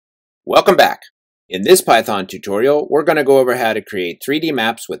Welcome back. In this Python tutorial, we're going to go over how to create 3D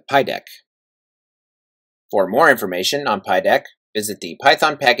maps with pydeck. For more information on pydeck, visit the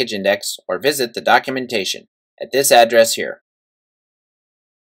Python package index or visit the documentation at this address here.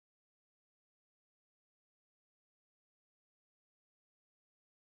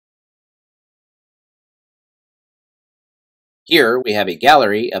 Here we have a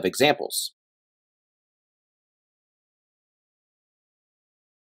gallery of examples.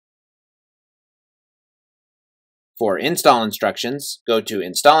 For install instructions, go to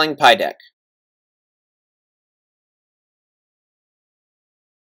Installing pydeck.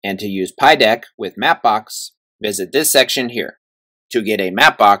 And to use pydeck with mapbox, visit this section here to get a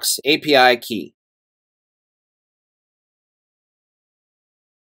mapbox API key.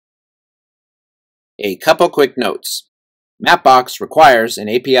 A couple quick notes. Mapbox requires an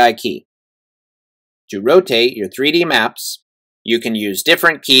API key. To rotate your 3D maps, you can use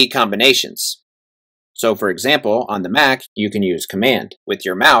different key combinations. So for example, on the Mac, you can use Command with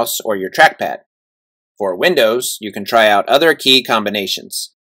your mouse or your trackpad. For Windows, you can try out other key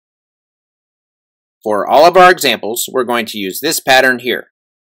combinations. For all of our examples, we're going to use this pattern here.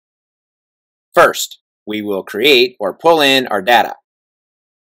 First, we will create or pull in our data.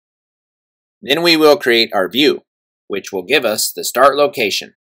 Then we will create our view, which will give us the start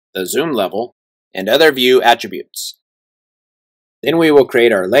location, the zoom level, and other view attributes. Then we will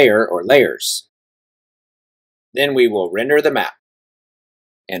create our layer or layers. Then we will render the map.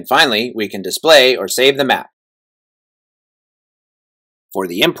 And finally, we can display or save the map. For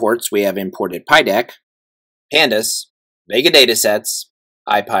the imports, we have imported pydeck, pandas, Vega datasets,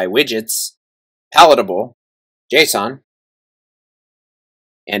 IPy widgets, palatable, JSON.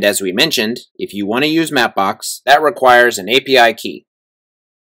 And as we mentioned, if you want to use Mapbox, that requires an API key.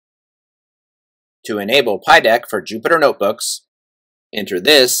 To enable pydeck for Jupyter Notebooks, enter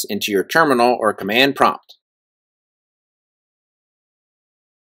this into your terminal or command prompt.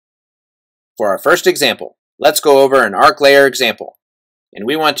 For our first example, let's go over an arc layer example, and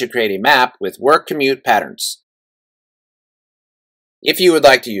we want to create a map with work commute patterns. If you would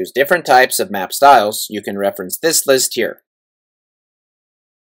like to use different types of map styles, you can reference this list here.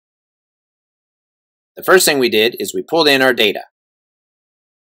 The first thing we did is we pulled in our data.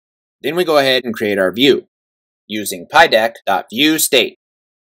 Then we go ahead and create our view using pydeck.viewState.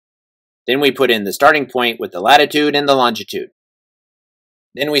 Then we put in the starting point with the latitude and the longitude.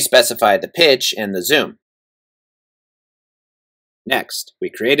 Then we specify the pitch and the zoom. Next, we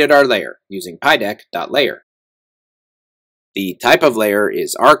created our layer using pydeck.layer. The type of layer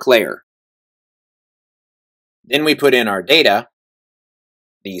is arc layer. Then we put in our data,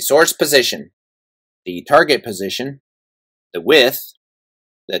 the source position, the target position, the width,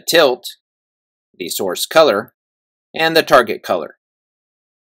 the tilt, the source color, and the target color.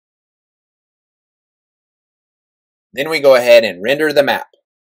 Then we go ahead and render the map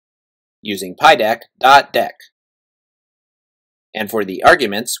using pydeck.deck. And for the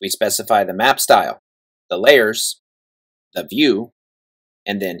arguments, we specify the map style, the layers, the view,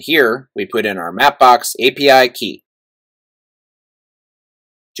 and then here we put in our Mapbox API key.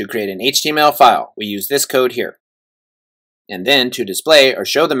 To create an HTML file, we use this code here. And then to display or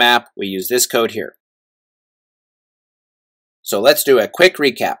show the map, we use this code here. So let's do a quick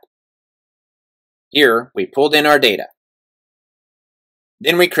recap. Here, we pulled in our data.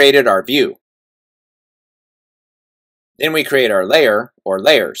 Then we created our view. Then we create our layer or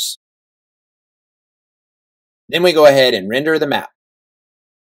layers. Then we go ahead and render the map.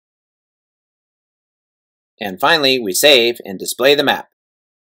 And finally, we save and display the map.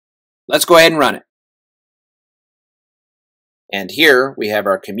 Let's go ahead and run it. And here we have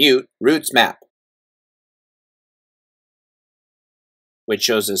our commute routes map, which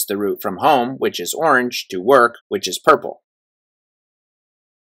shows us the route from home, which is orange, to work, which is purple.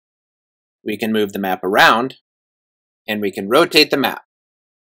 We can move the map around, and we can rotate the map.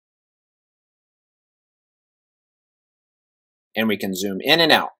 And we can zoom in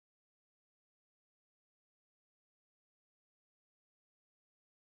and out.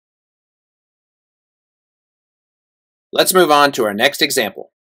 Let's move on to our next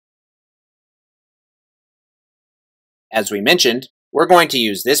example. As we mentioned, we're going to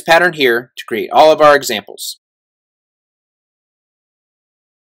use this pattern here to create all of our examples.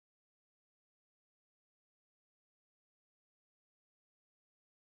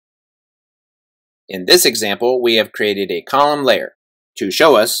 In this example, we have created a column layer to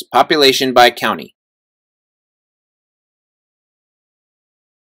show us population by county.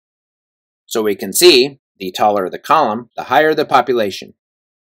 So we can see the taller the column, the higher the population.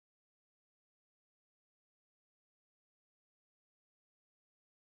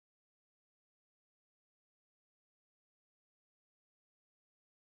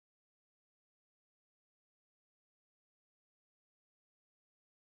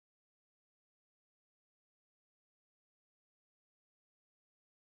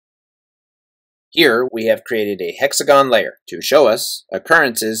 Here we have created a hexagon layer to show us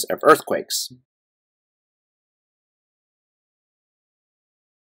occurrences of earthquakes.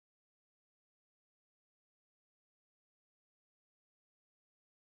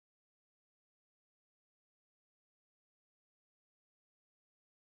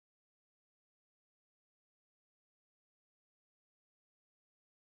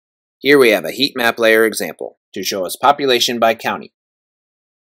 Here we have a heat map layer example to show us population by county.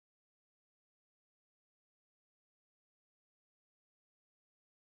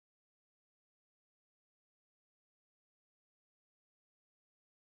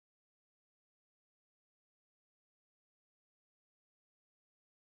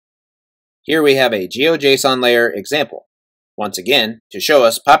 Here we have a GeoJSON layer example, once again to show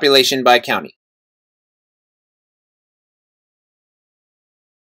us population by county.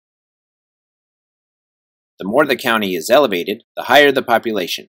 The more the county is elevated, the higher the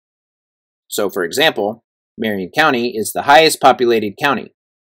population. So for example, Marion County is the highest populated county.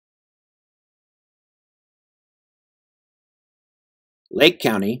 Lake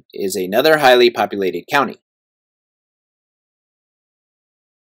County is another highly populated county.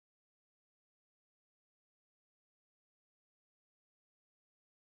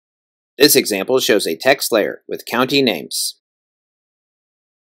 This example shows a text layer with county names.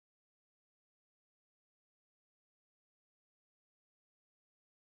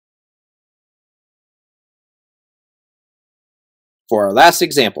 For our last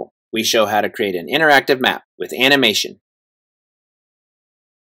example, we show how to create an interactive map with animation.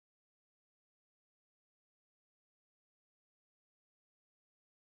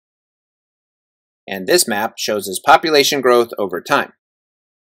 And this map shows us population growth over time.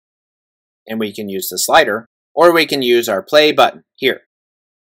 And we can use the slider, or we can use our play button here.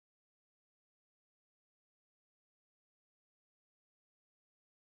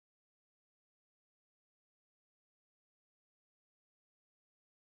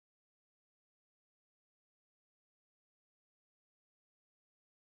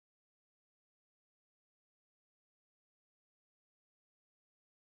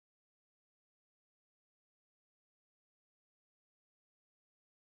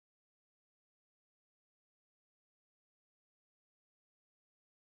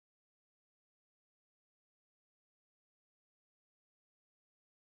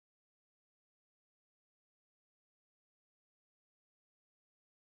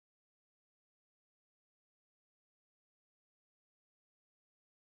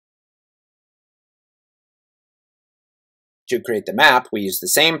 To create the map, we use the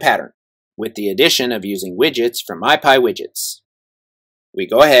same pattern, with the addition of using widgets from MyPyWidgets. We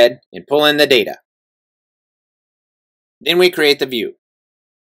go ahead and pull in the data. Then we create the view,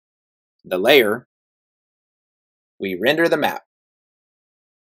 the layer, we render the map,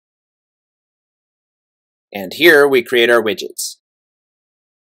 and here we create our widgets.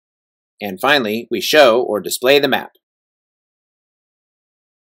 And finally, we show or display the map.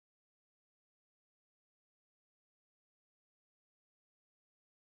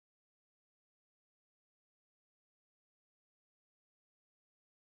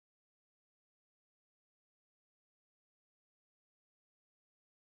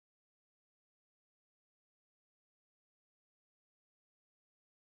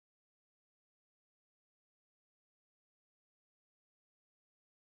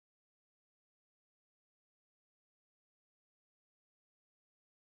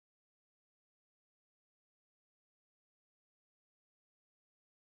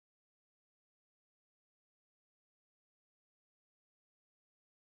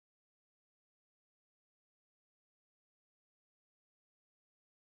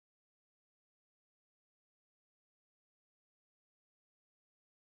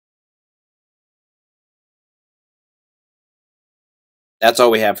 That's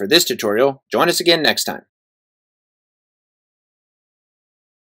all we have for this tutorial. Join us again next time.